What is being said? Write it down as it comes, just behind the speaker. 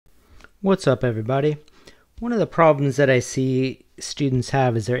What's up, everybody? One of the problems that I see students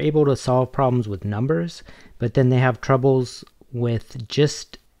have is they're able to solve problems with numbers, but then they have troubles with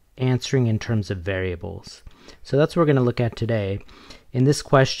just answering in terms of variables. So that's what we're going to look at today. In this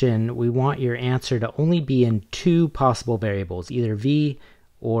question, we want your answer to only be in two possible variables, either v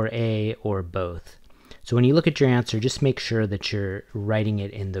or a or both. So when you look at your answer, just make sure that you're writing it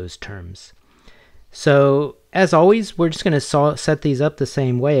in those terms. So as always, we're just going to set these up the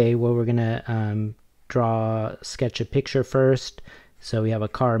same way, where we're going to sketch a picture first. So we have a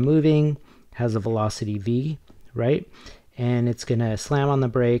car moving, has a velocity v, right? And it's going to slam on the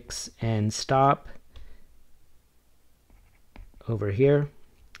brakes and stop over here.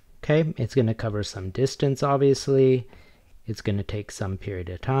 Okay, it's going to cover some distance, obviously. It's going to take some period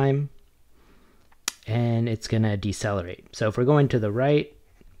of time. And it's going to decelerate. So if we're going to the right,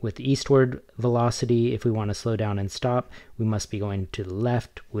 with eastward velocity, if we want to slow down and stop, we must be going to the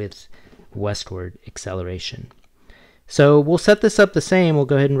left with westward acceleration. So we'll set this up the same. We'll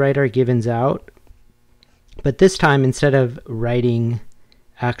go ahead and write our givens out. But this time, instead of writing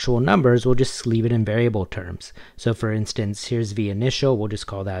actual numbers, we'll just leave it in variable terms. So for instance, here's v initial. We'll just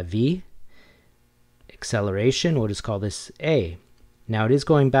call that v. Acceleration, we'll just call this a. Now it is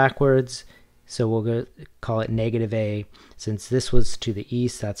going backwards, so we'll call it negative a. Since this was to the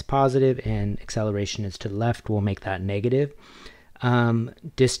east, that's positive, and acceleration is to the left, we'll make that negative.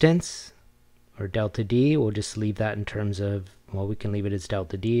 Distance, or delta d, we'll just leave that in terms of, well, we can leave it as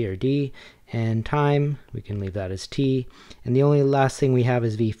delta d or d. And time, we can leave that as t. And the only last thing we have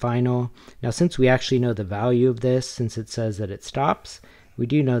is v final. Now since we actually know the value of this, since it says that it stops, we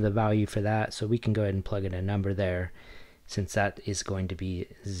do know the value for that, so we can go ahead and plug in a number there, since that is going to be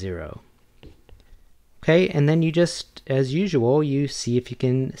 0. Okay, and then you just, as usual, you see if you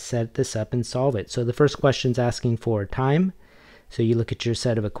can set this up and solve it. So the first question's asking for time. So you look at your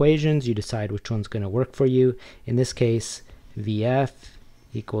set of equations, you decide which one's going to work for you. In this case, VF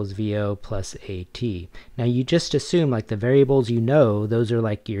equals VO plus AT. Now you just assume, like, the variables you know, those are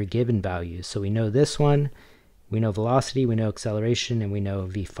like your given values. So we know this one, we know velocity, we know acceleration, and we know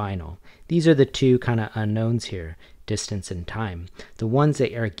V final. These are the two kind of unknowns here, distance and time. The ones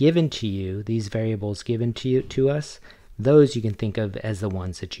that are given to you, these variables given to us, those you can think of as the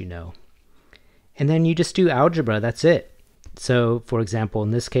ones that you know. And then you just do algebra, that's it. So for example,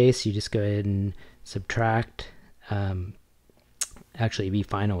 in this case, you just go ahead and subtract, actually V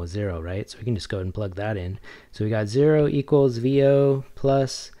final was 0, right? So we can just go ahead and plug that in. So we got 0 equals VO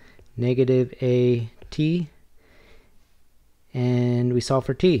plus negative AT, and we solve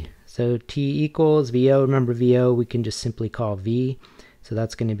for t. So t equals VO, remember VO we can just simply call V, so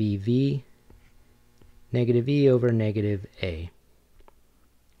that's going to be V negative V over negative A,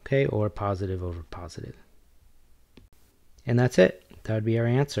 okay, or positive over positive. And that's it. That would be our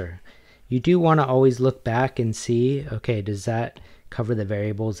answer. You do want to always look back and see, okay, does that cover the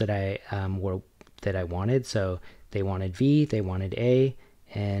variables that I wanted? So they wanted V, they wanted A,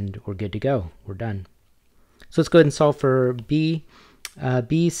 and we're good to go. We're done. So let's go ahead and solve for B.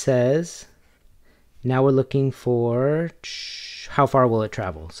 B says, now we're looking for how far will it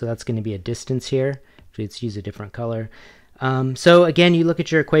travel. So that's going to be a distance here. Let's use a different color. So again, you look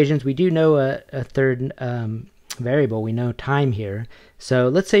at your equations. We do know a third variable. We know time here. So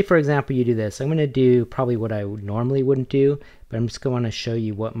let's say, for example, you do this. I'm going to do probably what I normally wouldn't do, but I'm just going to show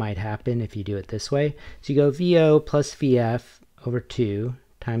you what might happen if you do it this way. So you go VO plus VF over 2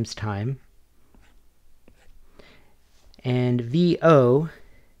 times time. And VO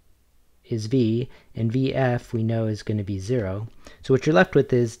is V, and VF we know is going to be 0. So what you're left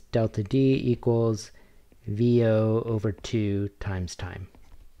with is delta D equals VO over 2 times time.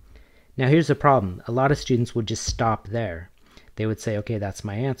 Now here's the problem. A lot of students would just stop there. They would say, okay, that's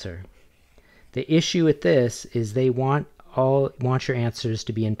my answer. The issue with this is they want your answers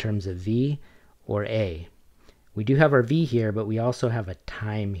to be in terms of V or A. We do have our V here, but we also have a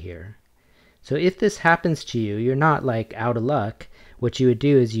time here. So if this happens to you, you're not like out of luck. What you would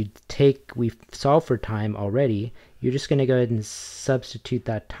do is we've solved for time already. You're just going to go ahead and substitute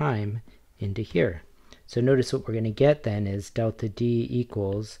that time into here. So notice what we're going to get then is delta D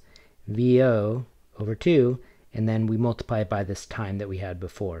equals VO over 2, and then we multiply it by this time that we had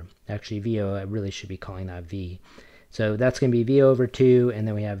before. Actually, VO, I really should be calling that V. So that's going to be V over 2, and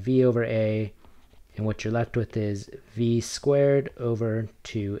then we have V over A, and what you're left with is V squared over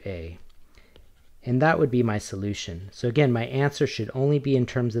 2A. And that would be my solution. So again, my answer should only be in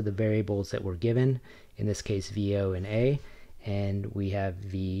terms of the variables that were given, in this case VO and A, and we have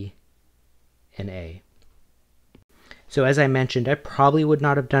V and A. So as I mentioned, I probably would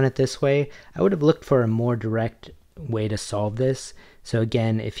not have done it this way. I would have looked for a more direct way to solve this. So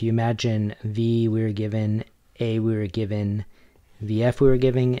again, if you imagine v we were given, a we were given, vf we were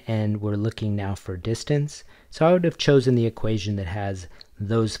giving, and we're looking now for distance. So I would have chosen the equation that has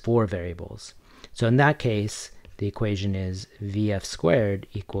those 4 variables. So in that case, the equation is vf squared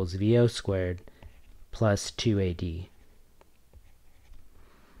equals vo squared plus 2ad.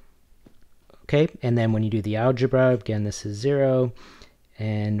 Okay, and then when you do the algebra, again this is 0,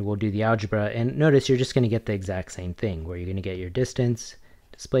 and we'll do the algebra, and notice you're just going to get the exact same thing, where you're going to get your distance,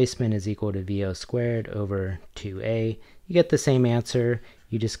 displacement is equal to vo squared over 2a. You get the same answer,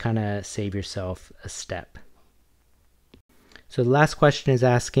 you just kind of save yourself a step. So the last question is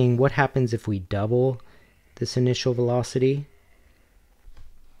asking, what happens if we double this initial velocity?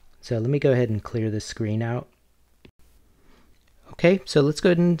 So let me go ahead and clear the screen out. Okay, so let's go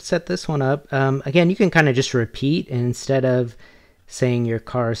ahead and set this one up. Again, you can kind of just repeat, and instead of saying your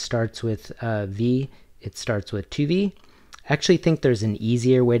car starts with v, it starts with 2v. I actually think there's an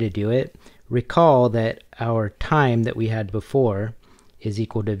easier way to do it. Recall that our time that we had before is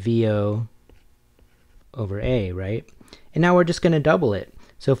equal to vo over a, right? And now we're just going to double it.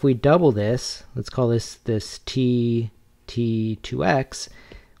 So if we double this, let's call this t2x,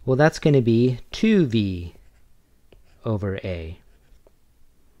 well that's going to be 2v over a.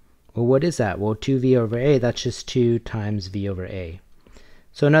 Well, what is that? Well, 2v over a, that's just 2 times v over a.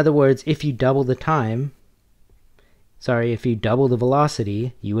 So in other words, if you double the time, if you double the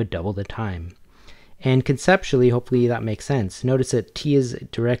velocity, you would double the time. And conceptually, hopefully that makes sense. Notice that t is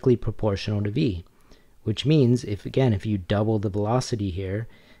directly proportional to v, which means if you double the velocity here,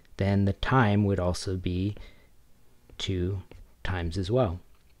 then the time would also be 2 times as well.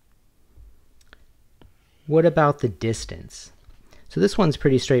 What about the distance? So this one's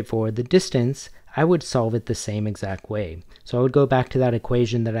pretty straightforward. The distance, I would solve it the same exact way. So I would go back to that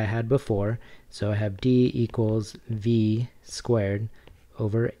equation that I had before. So I have d equals v squared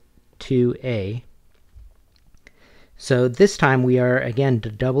over 2a. So this time we are again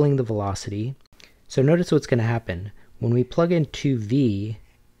doubling the velocity. So notice what's going to happen. When we plug in 2v,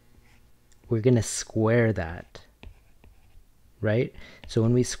 we're going to square that, right? So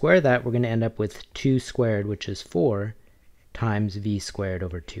when we square that, we're going to end up with 2 squared, which is 4, times v squared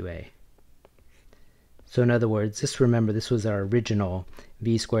over 2a. So in other words, just remember this was our original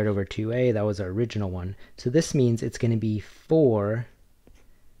v squared over 2a, that was our original one. So this means it's going to be 4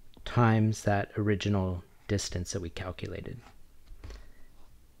 times that original distance that we calculated.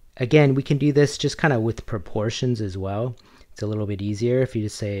 Again, we can do this just kind of with proportions as well. It's a little bit easier if you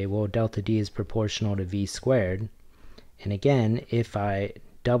just say, well, delta d is proportional to v squared. And again, if I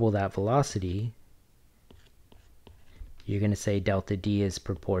double that velocity, you're going to say delta d is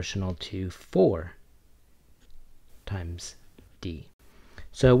proportional to 4 times d.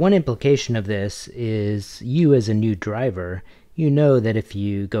 So one implication of this is you as a new driver, you know that if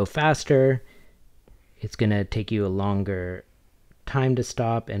you go faster, it's going to take you a longer time to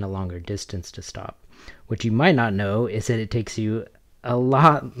stop and a longer distance to stop. What you might not know is that it takes you a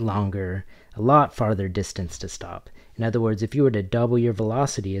lot longer, a lot farther distance to stop. In other words, if you were to double your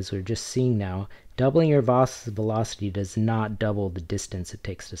velocity, as we're just seeing now, doubling your velocity does not double the distance it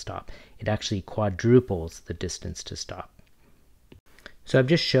takes to stop. It actually quadruples the distance to stop. So I've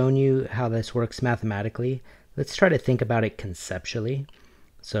just shown you how this works mathematically. Let's try to think about it conceptually.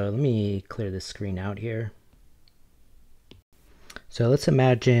 So let me clear this screen out here. So let's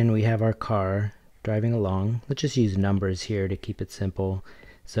imagine we have our car driving along. Let's just use numbers here to keep it simple.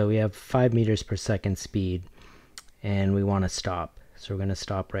 So we have 5 meters per second speed, and we want to stop. So we're going to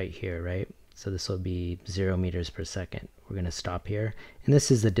stop right here, right? So this will be 0 meters per second. We're going to stop here, and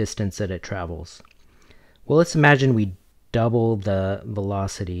this is the distance that it travels. Well, let's imagine we double the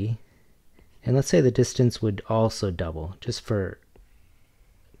velocity, and let's say the distance would also double, just for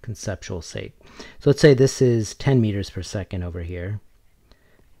conceptual sake. So let's say this is 10 meters per second over here.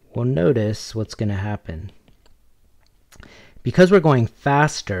 Well, notice what's going to happen. Because we're going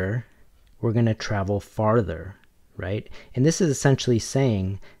faster, we're going to travel farther, right? And this is essentially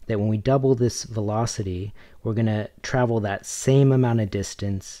saying that when we double this velocity, we're going to travel that same amount of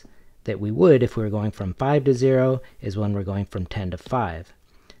distance that we would if we were going from 5 to 0 is when we're going from 10 to 5.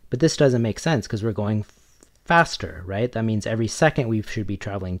 But this doesn't make sense because we're going faster, right? That means every second we should be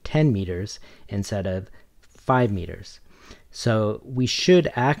traveling 10 meters instead of 5 meters. So we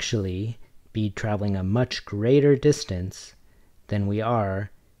should actually be traveling a much greater distance than we are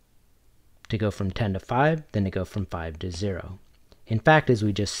to go from 10 to 5 than to go from 5 to 0. In fact, as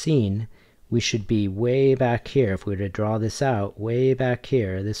we just seen, we should be way back here. If we were to draw this out, way back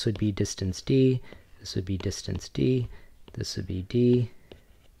here, this would be distance d, this would be distance d, this would be d.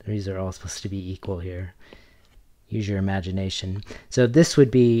 These are all supposed to be equal here. use your imagination. So this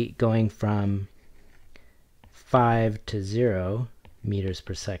would be going from 5 to 0 meters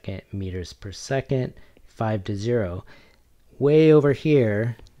per second, 5 to 0. Way over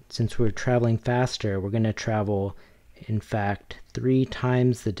here, since we're traveling faster, we're going to travel, in fact, 3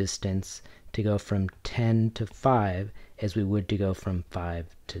 times the distance to go from 10 to 5 as we would to go from 5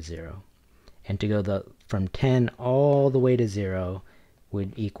 to 0. And to go from 10 all the way to 0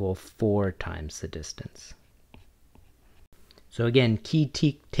 would equal 4 times the distance. So again, key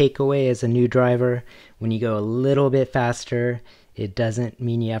takeaway as a new driver, when you go a little bit faster, it doesn't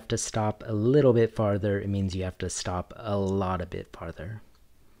mean you have to stop a little bit farther. It means you have to stop a lot a bit farther.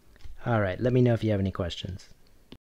 All right, let me know if you have any questions.